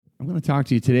I'm going to talk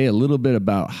to you today a little bit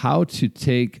about how to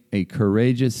take a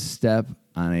courageous step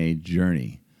on a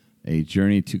journey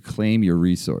to claim your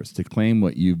resource, to claim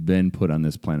what you've been put on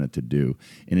this planet to do.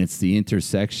 And it's the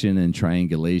intersection and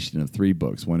triangulation of three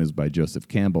books. One is by Joseph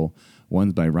Campbell,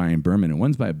 one's by Ryan Berman, and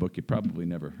one's by a book you probably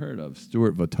never heard of.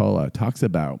 Stuart Vottola talks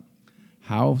about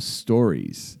how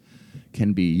stories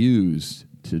can be used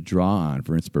to draw on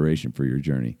for inspiration for your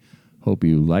journey. Hope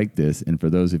you like this. And for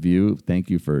those of you,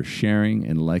 thank you for sharing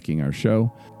and liking our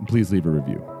show. Please leave a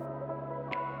review.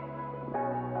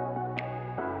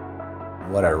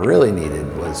 What I really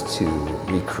needed was to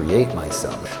recreate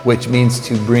myself, which means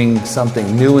to bring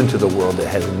something new into the world that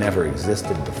has never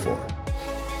existed before.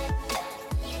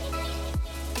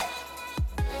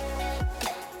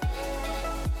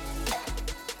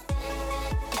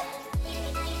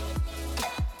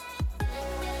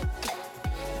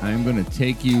 I'm going to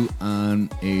take you on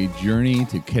a journey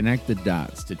to connect the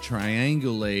dots, to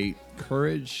triangulate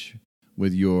courage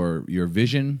with your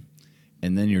vision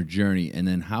and then your journey, and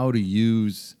then how to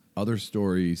use other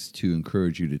stories to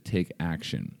encourage you to take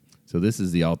action. So this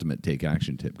is the ultimate take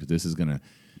action tip, because this is going to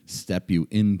step you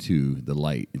into the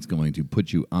light. It's going to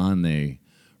put you on the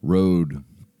road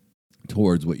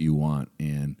towards what you want.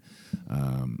 And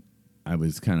I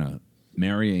was kind of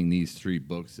marrying these three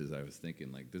books as I was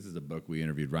thinking, like, this is a book we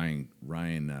interviewed Ryan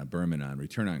Berman on,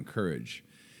 Return on Courage.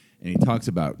 And he talks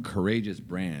about courageous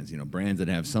brands, brands that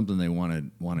have something they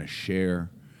want to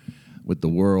share with the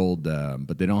world,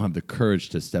 but they don't have the courage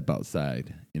to step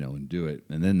outside, and do it.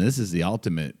 And then this is the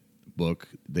ultimate book,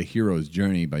 The Hero's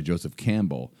Journey by Joseph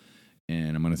Campbell.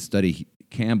 And I'm going to study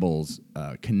Campbell's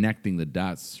connecting the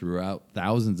dots throughout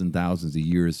thousands and thousands of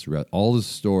years throughout all the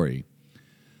story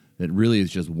that really is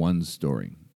just one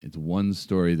story. It's one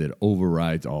story that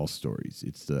overrides all stories.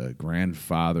 It's the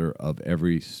grandfather of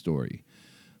every story,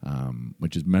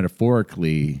 which is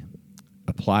metaphorically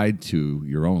applied to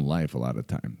your own life a lot of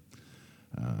time.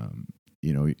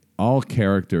 All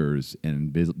characters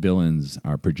and villains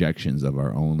are projections of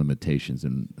our own limitations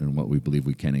and what we believe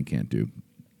we can and can't do.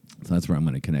 So that's where I'm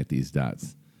going to connect these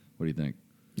dots. What do you think?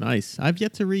 Nice. I've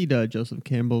yet to read Joseph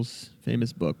Campbell's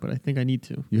famous book, but I think I need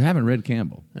to. You haven't read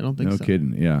Campbell? I don't think so. No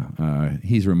kidding. Yeah.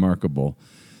 He's remarkable.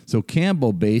 So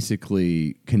Campbell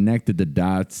basically connected the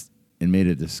dots and made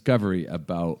a discovery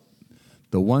about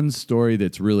the one story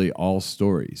that's really all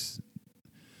stories.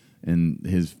 And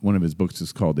one of his books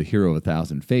is called The Hero of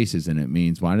 1,000 Faces, and it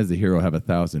means, why does the hero have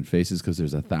 1,000 faces? Because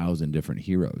there's 1,000 different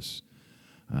heroes.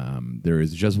 There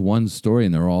is just one story,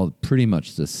 and they're all pretty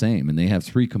much the same, and they have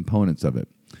three components of it.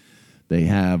 They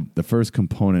have, the first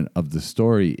component of the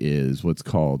story is what's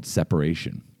called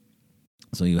separation.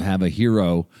 So you have a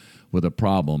hero with a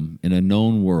problem in a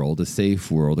known world, a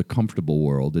safe world, a comfortable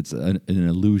world. It's an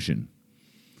illusion.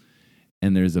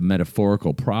 And there's a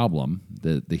metaphorical problem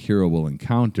that the hero will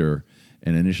encounter,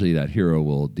 and initially that hero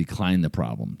will decline the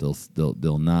problem.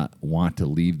 They'll not want to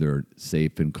leave their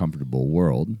safe and comfortable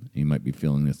world. You might be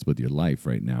feeling this with your life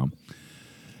right now.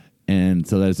 And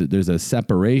so there's a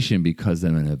separation because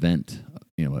of an event,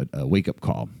 a wake-up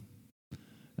call.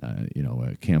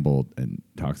 Campbell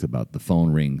talks about the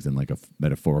phone rings in like a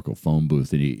metaphorical phone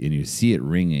booth, and you see it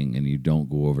ringing, and you don't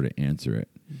go over to answer it.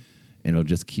 And it'll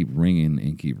just keep ringing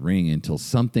until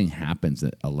something happens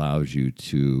that allows you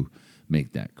to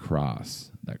make that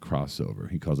crossover.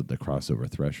 He calls it the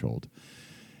crossover threshold.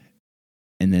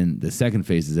 And then the second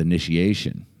phase is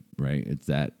initiation, right? It's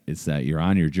that you're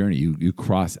on your journey. You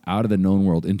cross out of the known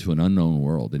world into an unknown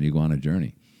world, and you go on a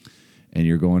journey. And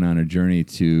you're going on a journey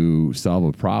to solve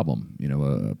a problem,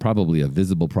 probably a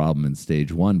visible problem in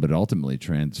stage one, but it ultimately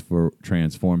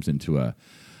transforms into a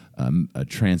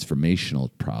transformational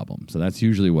problem. So that's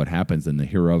usually what happens in the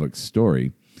heroic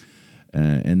story.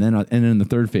 And then the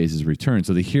third phase is return.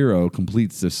 So the hero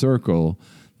completes the circle.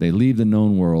 They leave the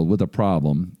known world with a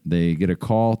problem. They get a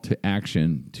call to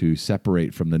action to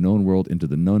separate from the known world into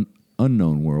the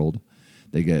unknown world.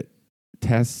 They get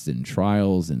tests and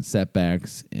trials and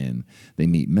setbacks, and they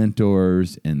meet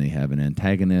mentors, and they have an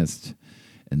antagonist,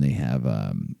 and they have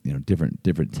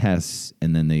different tests,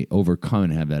 and then they overcome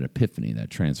and have that epiphany, that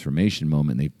transformation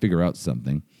moment. And they figure out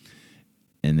something,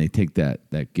 and they take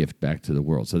that gift back to the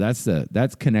world. So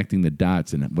that's connecting the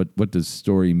dots. And what does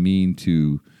story mean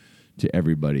to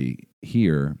everybody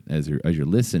here as you're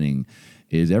listening?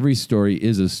 Is every story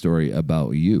is a story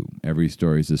about you. Every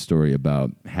story is a story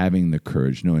about having the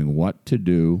courage, knowing what to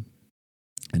do,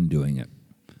 and doing it.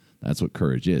 That's what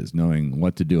courage is. Knowing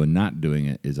what to do and not doing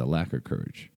it is a lack of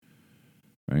courage,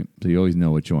 right? So you always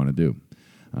know what you want to do.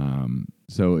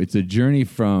 So it's a journey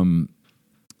from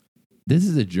this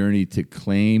is a journey to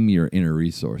claim your inner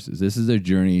resources. This is a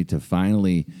journey to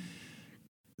finally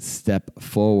step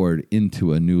forward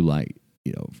into a new light.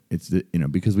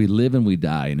 Because we live and we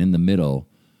die, and in the middle,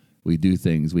 we do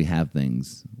things, we have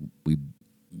things, we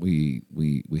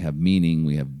have meaning,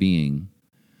 we have being,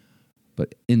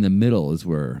 but in the middle is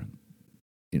where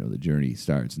the journey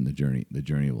starts, and the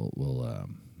journey will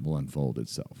unfold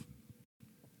itself.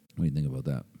 What do you think about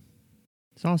that?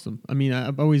 It's awesome. I mean,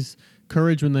 I've always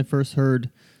courage. When I first heard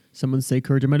someone say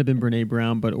courage, it might have been Brene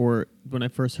Brown, or when I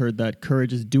first heard that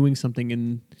courage is doing something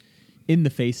in the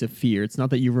face of fear. It's not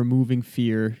that you're removing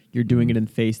fear, you're doing it in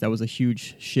face. That was a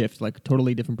huge shift, like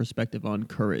totally different perspective on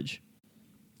courage.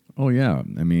 Oh, yeah.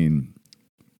 I mean,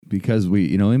 because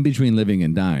we, in between living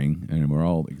and dying, and we're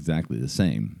all exactly the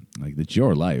same. Like, it's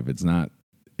your life. It's not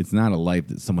a life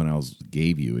that someone else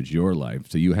gave you. It's your life.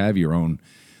 So you have your own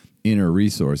inner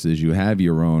resources. You have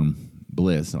your own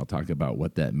bliss. And I'll talk about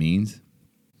what that means.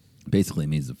 Basically, it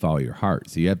means to follow your heart.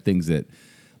 So you have things that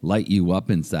light you up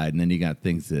inside, and then you got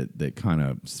things that kind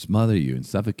of smother you and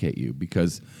suffocate you,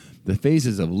 because the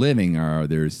phases of living are,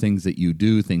 there's things that you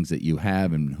do, things that you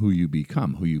have, and who you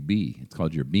become, who you be. It's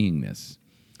called your beingness.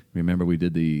 Remember we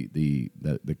did the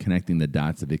connecting the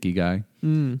dots of Ikigai?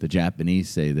 The Japanese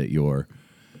say that your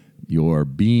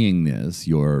beingness,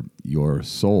 your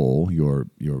soul, your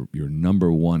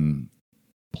number one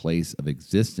place of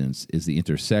existence is the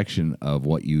intersection of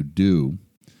what you do.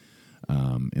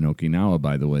 In Okinawa,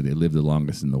 by the way, they live the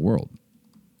longest in the world.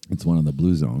 It's one of the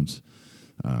blue zones.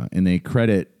 And they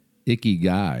credit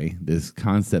Ikigai, this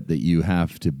concept that you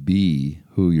have to be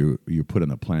who you're put on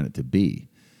the planet to be.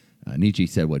 Nietzsche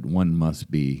said what one must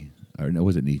be, or no, it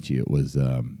wasn't Nietzsche, it was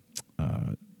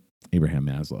Abraham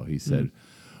Maslow. He said,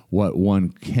 what one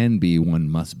can be, one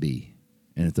must be.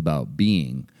 And it's about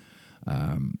being.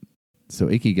 So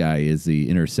Ikigai is the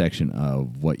intersection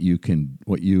of what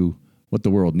the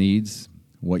world needs,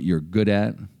 what you're good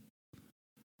at,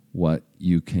 what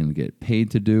you can get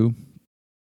paid to do,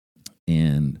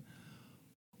 and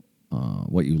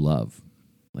what you love.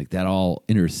 Like, that all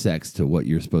intersects to what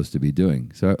you're supposed to be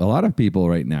doing. So a lot of people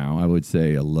right now, I would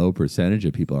say a low percentage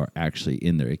of people are actually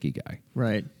in their Ikigai.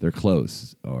 Right. They're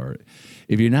close. Or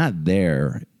if you're not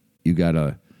there, you got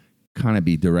to kind of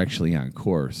be directionally on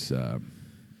course.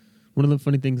 One of the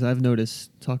funny things I've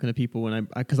noticed talking to people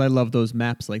because I love those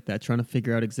maps like that, trying to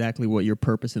figure out exactly what your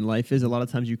purpose in life is. A lot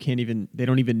of times they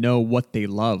don't even know what they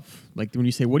love. Like, when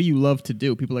you say, what do you love to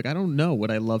do? People are like, I don't know what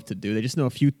I love to do. They just know a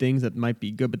few things that might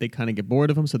be good, but they kind of get bored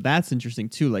of them. So that's interesting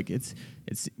too. Like, it's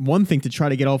one thing to try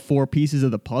to get all four pieces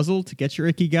of the puzzle to get your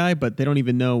Ikigai, but they don't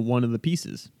even know one of the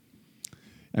pieces.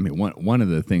 I mean, one of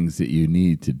the things that you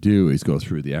need to do is go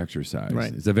through the exercise.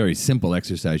 Right. It's a very simple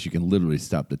exercise. You can literally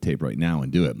stop the tape right now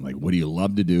and do it. Like, what do you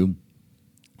love to do?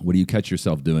 What do you catch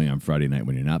yourself doing on Friday night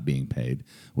when you're not being paid?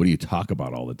 What do you talk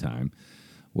about all the time?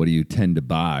 What do you tend to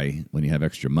buy when you have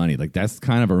extra money? Like, that's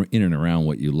kind of in and around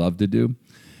what you love to do.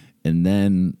 And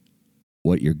then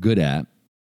what you're good at.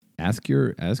 Ask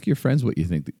your friends what you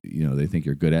think they think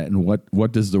you're good at, and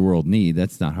what does the world need.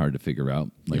 That's not hard to figure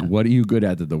out. Like, what are you good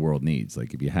at that the world needs?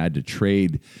 Like, if you had to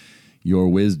trade your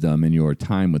wisdom and your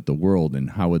time with the world,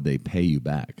 and how would they pay you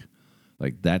back?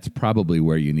 Like, that's probably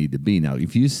where you need to be. Now,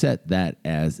 if you set that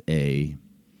as using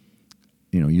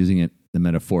the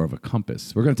metaphor of a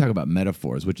compass, we're going to talk about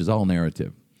metaphors, which is all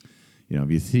narrative.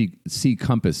 If you see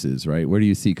compasses, right? Where do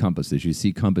you see compasses? You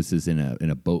see compasses in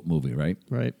a boat movie, right?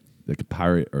 Right. The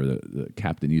pirate or the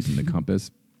captain using the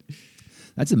compass.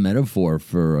 That's a metaphor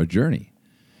for a journey.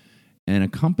 And a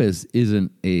compass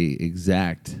isn't a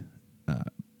exact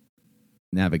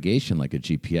navigation like a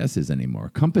GPS is anymore. A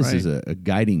compass is a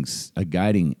guiding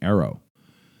arrow.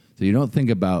 So you don't think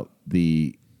about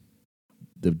the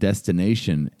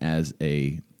destination as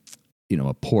a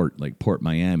port, like Port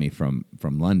Miami from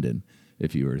London,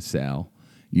 if you were to sail.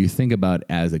 You think about it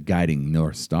as a guiding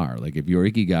North Star. Like, if your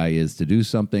Ikigai is to do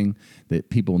something that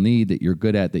people need, that you're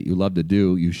good at, that you love to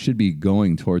do, you should be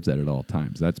going towards that at all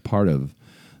times. That's part of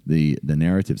the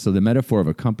narrative. So the metaphor of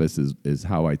a compass is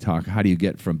how I talk. How do you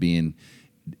get from being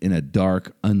in a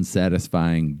dark,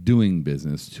 unsatisfying doing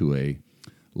business to a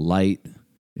light,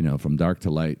 from dark to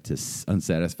light, to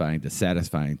unsatisfying to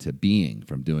satisfying to being,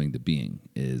 from doing to being,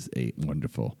 is a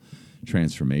wonderful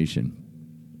transformation.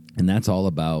 And that's all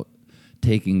about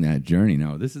taking that journey.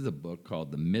 Now, this is a book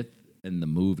called The Myth and the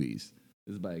Movies.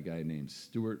 This is by a guy named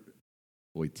Stuart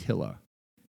Wojtyla.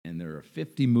 And there are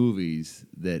 50 movies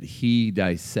that he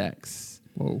dissects.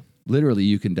 Whoa. Literally,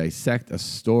 you can dissect a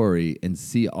story and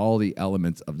see all the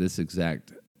elements of this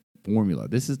exact formula.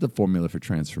 This is the formula for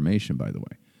transformation, by the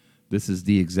way. This is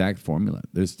the exact formula.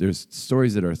 There's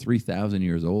stories that are 3,000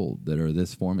 years old that are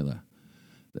this formula.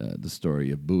 The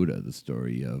story of Buddha, the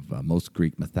story of most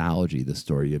Greek mythology, the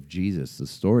story of Jesus, the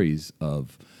stories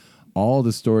of all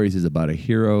the stories is about a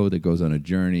hero that goes on a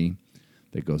journey,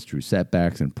 that goes through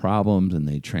setbacks and problems, and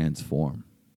they transform,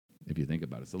 if you think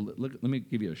about it. So let me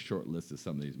give you a short list of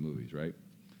some of these movies, right?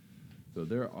 So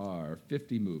there are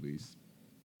 50 movies,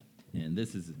 and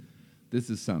this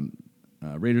is some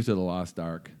Raiders of the Lost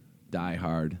Ark, Die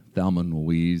Hard, Thelma and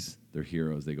Louise, they're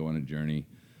heroes, they go on a journey.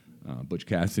 Butch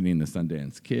Cassidy and the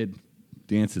Sundance Kid,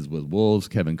 Dances with Wolves,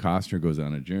 Kevin Costner goes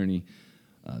on a journey.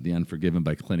 The Unforgiven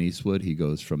by Clint Eastwood, he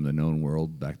goes from the known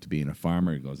world back to being a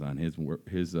farmer. He goes on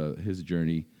his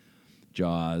journey.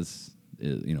 Jaws,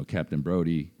 Captain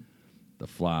Brody, The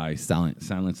Fly,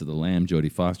 Silence of the Lamb,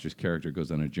 Jodie Foster's character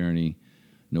goes on a journey.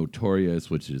 Notorious,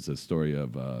 which is a story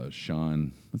of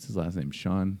Sean, what's his last name?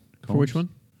 Sean Combs? For which one?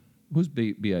 Who's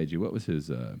B.I.G.? What was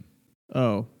his...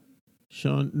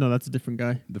 Sean, no, that's a different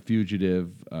guy. The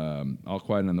Fugitive, All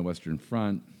Quiet on the Western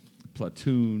Front,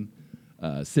 Platoon,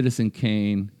 Citizen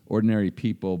Kane, Ordinary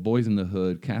People, Boys in the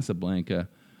Hood, Casablanca,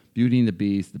 Beauty and the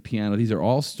Beast, The Piano. These are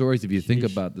all stories. If you think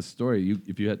about the story,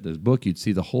 if you had this book, you'd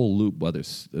see the whole loop. Whether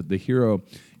the hero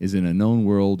is in a known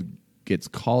world, gets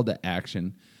called to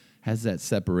action, has that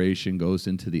separation, goes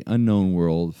into the unknown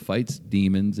world, fights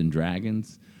demons and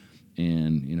dragons,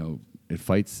 and it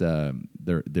fights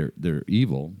their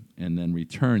evil, and then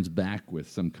returns back with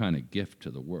some kind of gift to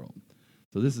the world.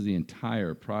 So this is the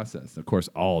entire process. Of course,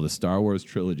 all the Star Wars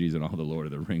trilogies and all the Lord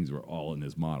of the Rings were all in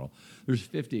this model. There's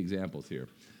 50 examples here.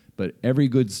 But every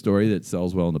good story that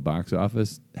sells well in the box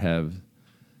office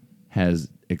has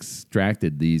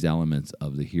extracted these elements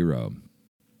of the hero.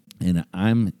 And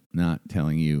I'm not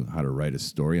telling you how to write a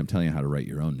story. I'm telling you how to write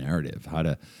your own narrative, how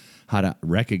to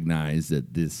recognize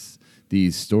that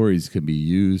these stories can be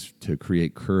used to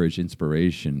create courage,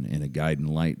 inspiration, and a guide and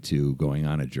light to going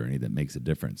on a journey that makes a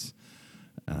difference.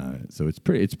 So it's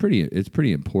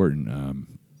pretty important.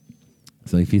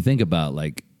 So if you think about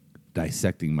like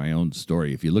dissecting my own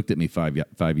story, if you looked at me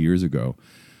 5 years ago,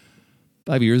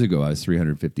 I was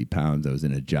 350 pounds. I was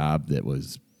in a job that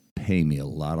was paying me a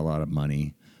lot of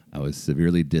money. I was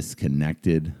severely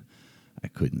disconnected. I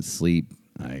couldn't sleep.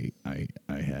 I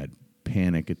had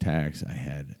panic attacks.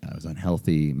 I was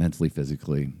unhealthy mentally,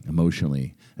 physically,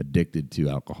 emotionally, addicted to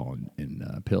alcohol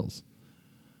and pills.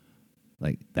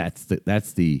 Like that's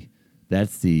the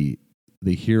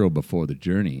hero before the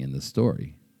journey in the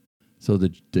story. So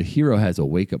the hero has a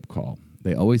wake up call.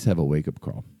 They always have a wake up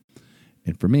call.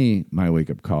 And for me, my wake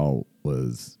up call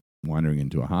was wandering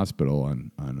into a hospital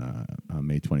on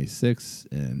May 26th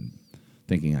and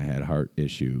thinking I had a heart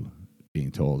issue,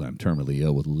 being told I'm terminally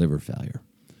ill with liver failure.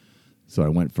 So I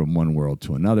went from one world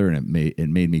to another, and it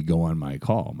made me go on my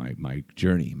call, my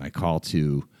journey, my call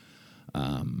to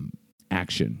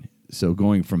action. So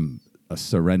going from a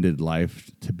surrendered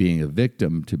life to being a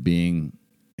victim to being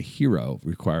a hero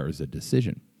requires a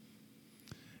decision.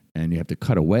 And you have to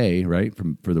cut away, right,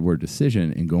 for the word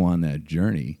decision and go on that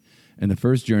journey. And the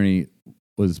first journey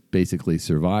was basically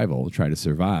survival, try to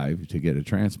survive to get a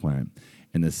transplant.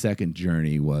 And the second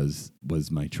journey was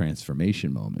my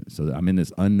transformation moment. So I'm in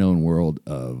this unknown world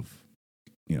of,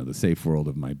 the safe world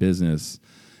of my business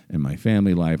and my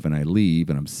family life, and I leave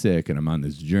and I'm sick and I'm on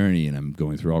this journey and I'm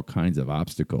going through all kinds of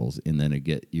obstacles. And then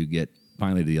you get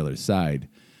finally to the other side,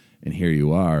 and here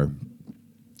you are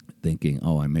thinking,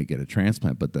 oh, I may get a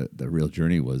transplant. But the real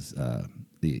journey was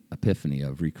the epiphany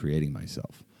of recreating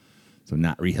myself. So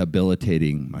not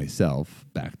rehabilitating myself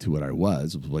back to what I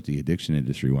was what the addiction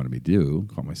industry wanted me to do,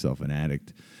 call myself an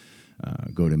addict,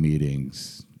 go to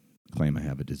meetings, claim I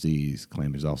have a disease,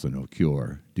 claim there's also no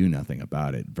cure, do nothing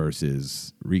about it,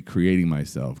 versus recreating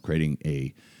myself, creating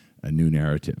a new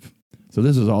narrative. So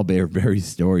this was all very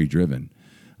story-driven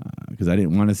because I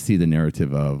didn't want to see the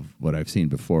narrative of what I've seen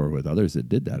before with others that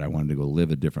did that. I wanted to go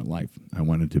live a different life. I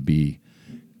wanted to be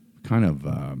kind of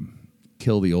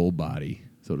kill the old body,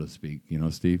 so to speak,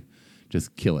 Steve,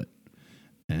 just kill it.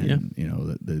 And,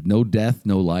 the no death,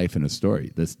 no life in a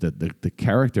story. The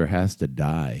character has to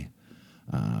die,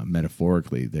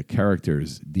 metaphorically. The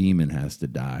character's demon has to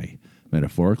die,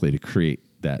 metaphorically, to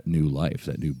create that new life,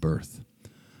 that new birth,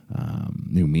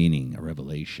 new meaning, a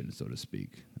revelation, so to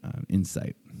speak,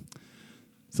 insight.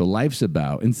 So life's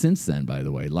about, and since then, by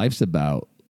the way, life's about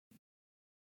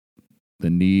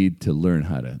the need to learn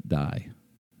how to die.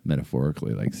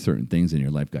 Metaphorically, like certain things in your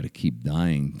life got to keep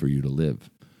dying for you to live.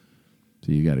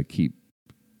 So you got to keep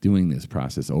doing this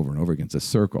process over and over again. It's a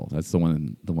circle. That's the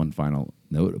one final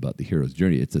note about the hero's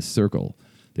journey. It's a circle.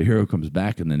 The hero comes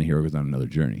back, and then the hero goes on another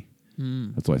journey.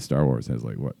 That's why Star Wars has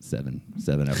like what seven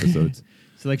episodes.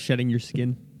 So like shedding your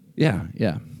skin.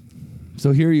 Yeah.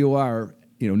 So here you are,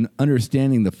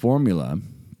 understanding the formula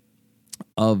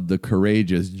of the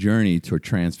courageous journey toward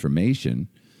transformation.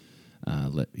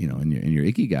 And your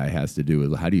ikigai has to do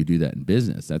with how do you do that in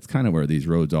business. That's kind of where these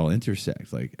roads all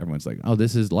intersect. Like everyone's like, oh,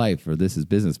 this is life or this is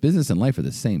business. Business and life are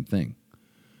the same thing.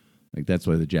 Like that's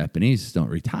why the Japanese don't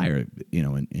retire,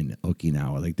 in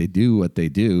Okinawa. Like they do what they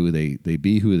do. They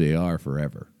be who they are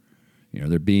forever.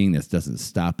 Their beingness doesn't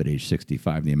stop at age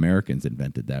 65. The Americans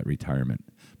invented that retirement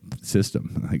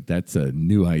system. Like that's a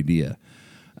new idea.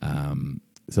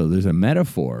 So there's a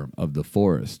metaphor of the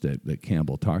forest that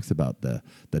Campbell talks about, the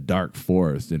dark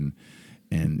forest, and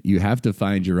you have to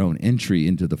find your own entry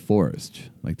into the forest.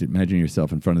 Like to imagine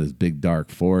yourself in front of this big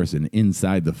dark forest, and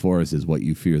inside the forest is what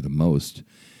you fear the most.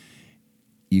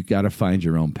 You got to find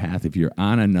your own path. If you're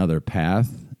on another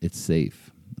path, it's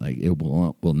safe. Like it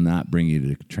will not bring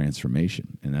you to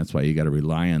transformation, and that's why you got to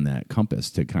rely on that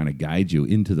compass to kind of guide you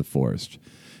into the forest,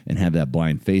 and have that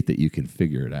blind faith that you can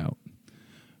figure it out,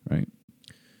 right?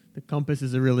 The compass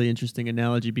is a really interesting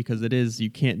analogy because you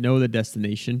can't know the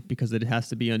destination because it has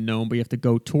to be unknown, but you have to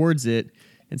go towards it.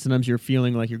 And sometimes you're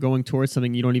feeling like you're going towards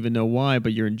something you don't even know why,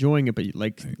 but you're enjoying it. But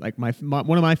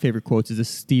one of my favorite quotes is this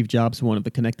Steve Jobs one of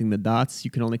the connecting the dots.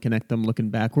 You can only connect them looking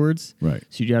backwards. Right.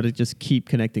 So you got to just keep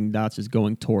connecting dots, just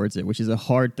going towards it, which is a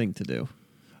hard thing to do.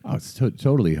 Oh, it's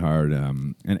totally hard.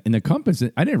 And the compass,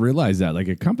 I didn't realize that. Like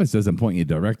a compass doesn't point you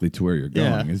directly to where you're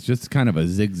going. Yeah. It's just kind of a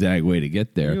zigzag way to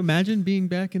get there. Can you imagine being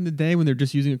back in the day when they're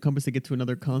just using a compass to get to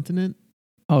another continent?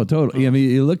 Oh, totally. I mean,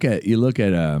 you look at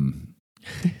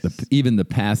even the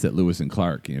paths at Lewis and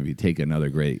Clark. If you take another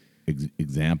great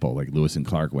example, like Lewis and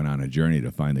Clark went on a journey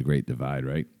to find the Great Divide,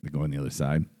 right? They go on the other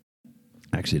side.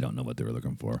 I actually don't know what they were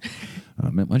looking for. Why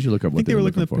don't you look up what they were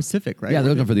looking for? The Pacific, right? Yeah, they're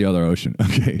looking for the other ocean.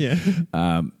 Okay.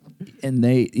 Yeah. And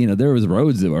they, there was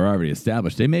roads that were already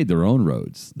established. They made their own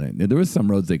roads. There was some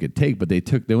roads they could take, but they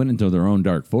went into their own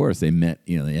dark forest. They met,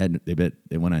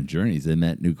 they went on journeys. They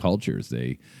met new cultures.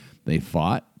 They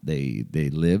fought. They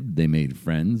lived. They made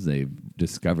friends. They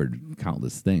discovered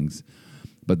countless things.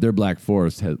 But their black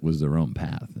forest was their own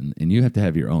path, and you have to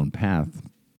have your own path.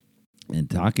 And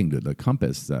talking to the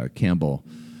compass, Campbell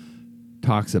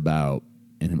talks about,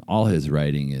 in all his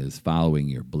writing, is following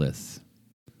your bliss.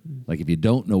 Like if you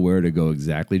don't know where to go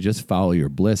exactly, just follow your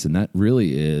bliss. And that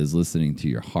really is listening to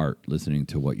your heart, listening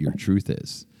to what your truth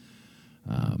is.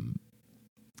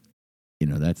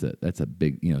 That's a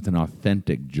big, it's an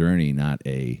authentic journey, not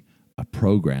a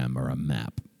program or a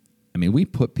map. I mean, we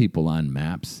put people on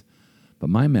maps, but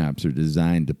my maps are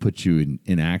designed to put you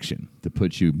in action, to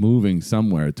put you moving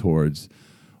somewhere towards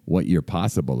what you're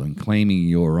possible and claiming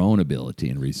your own ability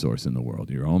and resource in the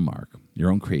world, your own mark, your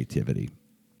own creativity.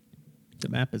 The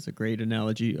map is a great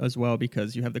analogy as well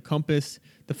because you have the compass.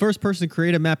 The first person to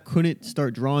create a map couldn't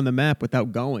start drawing the map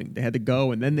without going. They had to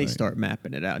go, and then they start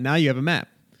mapping it out. Now you have a map.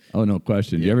 Oh, no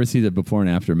question. Yeah. You ever see the before and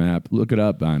after map? Look it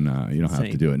up on, you don't have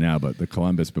Same. to do it now, but the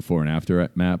Columbus before and after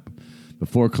map.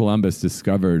 Before Columbus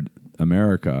discovered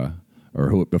America,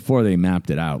 or before they mapped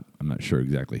it out, I'm not sure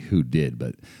exactly who did,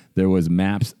 but there was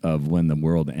maps of when the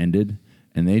world ended,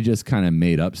 and they just kind of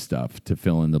made up stuff to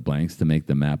fill in the blanks to make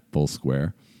the map full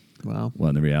square. Wow.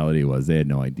 Well, the reality was they had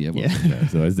no idea what was Yeah. there.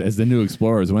 So as the new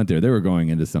explorers went there, they were going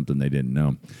into something they didn't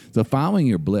know. So following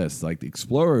your bliss, like the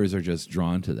explorers are just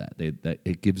drawn to that. That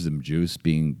it gives them juice,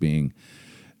 being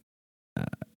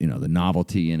the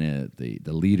novelty in it,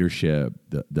 the leadership,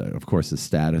 of course the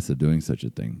status of doing such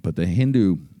a thing. But the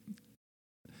Hindu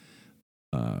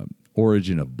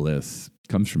origin of bliss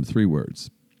comes from 3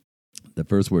 words. The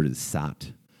first word is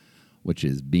sat, which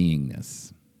is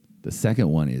beingness. The second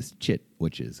one is chit,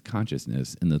 which is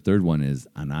consciousness. And the third one is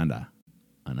ananda,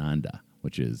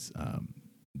 which is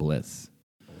bliss.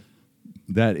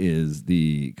 That is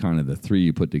the kind of the 3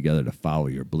 you put together to follow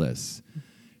your bliss.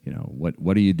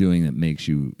 What are you doing that makes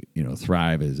you,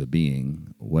 thrive as a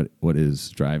being? What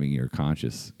is driving your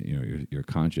your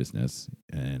consciousness,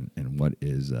 and what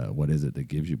is it that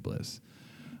gives you bliss?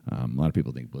 A lot of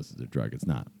people think bliss is a drug. It's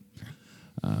not.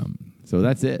 So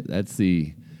that's it. That's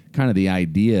the kind of the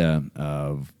idea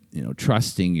of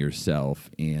trusting yourself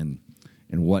and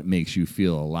what makes you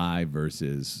feel alive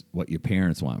versus what your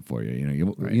parents want for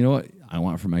you. You know what I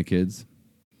want for my kids?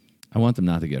 I want them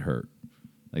not to get hurt.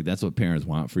 Like that's what parents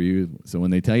want for you. So when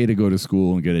they tell you to go to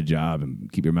school and get a job and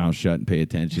keep your mouth shut and pay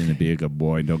attention and be a good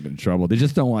boy and don't get in trouble, they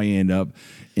just don't want you to end up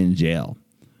in jail,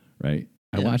 right?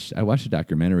 Yeah. I watched a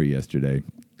documentary yesterday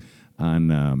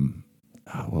on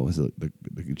what was it? The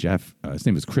Jeff. His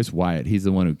name was Chris Wyatt. He's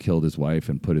the one who killed his wife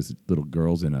and put his little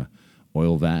girls in a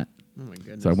oil vat. Oh my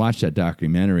goodness. So I watched that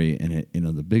documentary, and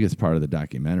the biggest part of the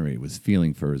documentary was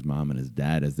feeling for his mom and his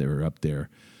dad as they were up there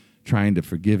trying to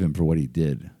forgive him for what he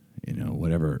did.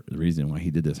 Whatever the reason why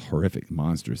he did this horrific,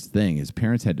 monstrous thing. His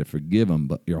parents had to forgive him,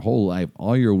 but your whole life,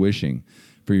 all you're wishing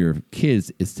for your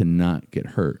kids is to not get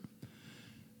hurt.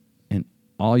 And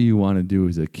all you want to do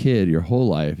as a kid, your whole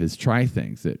life, is try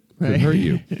things that could hurt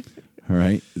you. All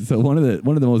right. So one of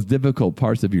the most difficult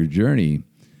parts of your journey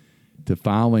to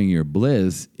following your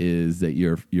bliss is that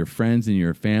your friends and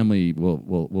your family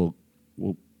will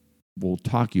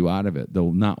talk you out of it.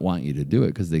 They'll not want you to do it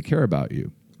because they care about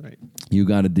you. Right. You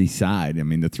got to decide. I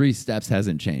mean, the 3 steps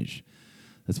hasn't changed.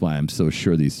 That's why I'm so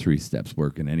sure these 3 steps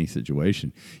work in any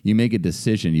situation. You make a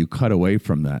decision. You cut away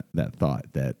from that thought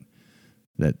that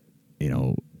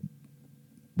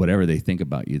whatever they think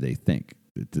about you, they think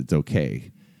it's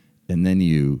okay, and then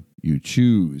you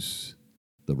choose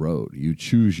the road. You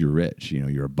choose your rich.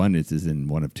 Your abundance is in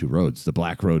one of 2 roads. The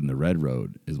black road and the red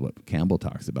road is what Campbell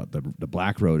talks about. The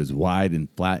black road is wide and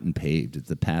flat and paved. It's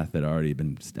a path that already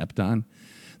been stepped on.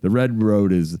 The red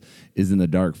road is in the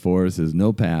dark forest. There's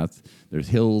no paths. There's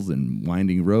hills and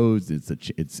winding roads.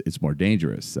 It's more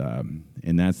dangerous,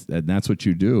 and that's what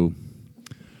you do.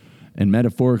 And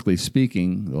metaphorically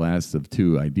speaking, the last of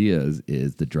 2 ideas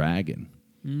is the dragon.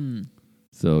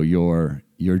 So your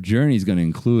journey is going to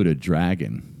include a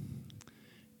dragon,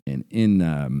 and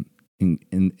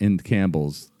in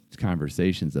Campbell's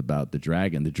conversations about the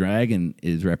dragon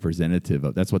is representative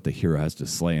of, that's what the hero has to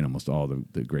slay in almost all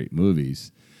the great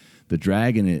movies. The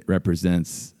dragon, it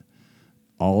represents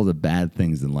all the bad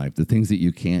things in life, the things that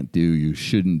you can't do, you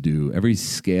shouldn't do. Every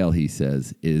scale, he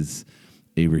says, is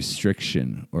a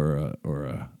restriction or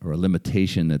a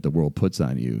limitation that the world puts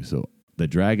on you. So the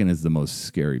dragon is the most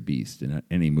scary beast in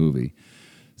any movie.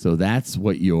 So that's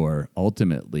what you're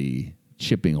ultimately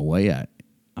chipping away at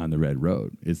on the red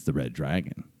road. It's the red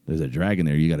dragon. There's a dragon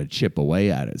there. You got to chip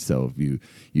away at it. So if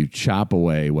you chop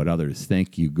away what others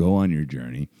think, you go on your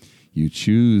journey, you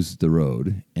choose the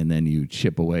road, and then you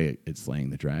chip away at slaying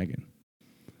the dragon.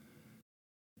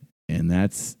 And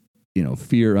that's,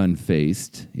 fear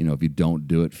unfaced. If you don't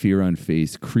do it, fear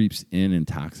unfaced creeps in and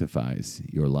toxifies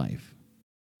your life.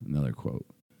 Another quote.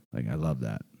 I love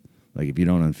that. If you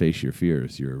don't unface your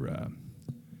fears, you're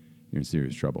in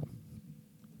serious trouble.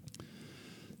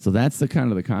 So that's the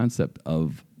concept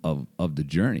of the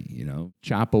journey.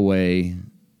 Chop away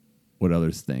what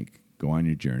others think. Go on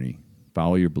your journey.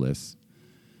 Follow your bliss.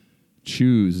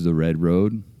 Choose the red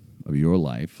road of your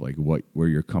life, where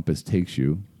your compass takes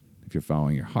you, if you're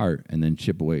following your heart, and then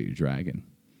chip away at your dragon.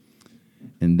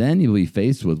 And then you'll be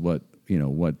faced with what he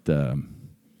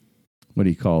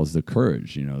calls the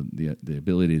courage. The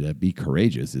ability to be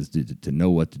courageous is to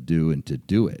know what to do and to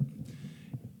do it.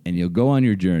 And you'll go on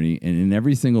your journey, and in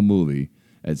every single movie,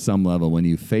 at some level, when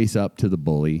you face up to the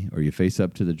bully or you face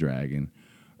up to the dragon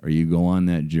or you go on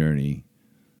that journey,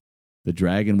 the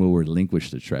dragon will relinquish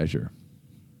the treasure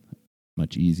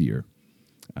much easier.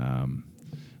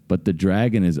 But the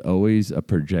dragon is always a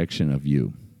projection of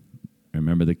you.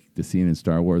 Remember the scene in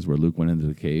Star Wars where Luke went into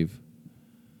the cave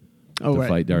to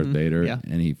fight Darth Vader? Yeah.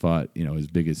 And he fought, his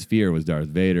biggest fear was Darth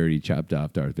Vader. He chopped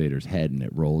off Darth Vader's head and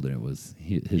it rolled, and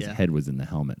his head was in the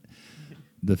helmet.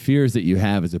 The fears that you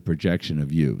have is a projection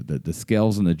of you. The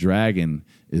scales on the dragon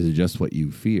is just what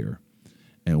you fear.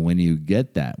 And when you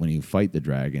get that, when you fight the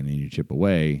dragon and you chip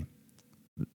away,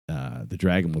 the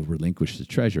dragon will relinquish the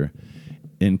treasure.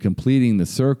 In completing the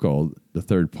circle, the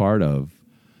third part of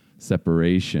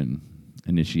separation,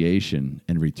 initiation,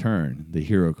 and return, the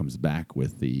hero comes back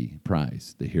with the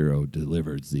prize. The hero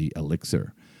delivers the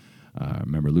elixir.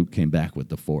 Remember, Luke came back with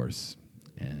the Force,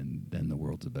 and then the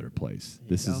world's a better place.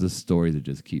 This is a story that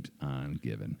just keeps on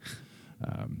giving.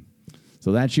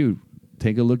 So that's you.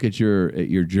 Take a look at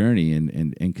your journey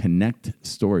and connect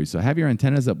stories. So have your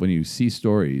antennas up when you see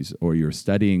stories or you're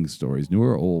studying stories, new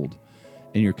or old,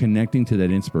 and you're connecting to that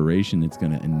inspiration that's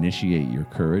going to initiate your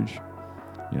courage.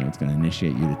 It's going to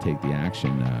initiate you to take the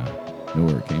action. Know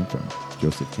where it came from.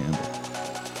 Joseph Campbell.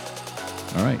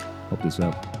 All right. Hope this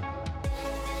helped.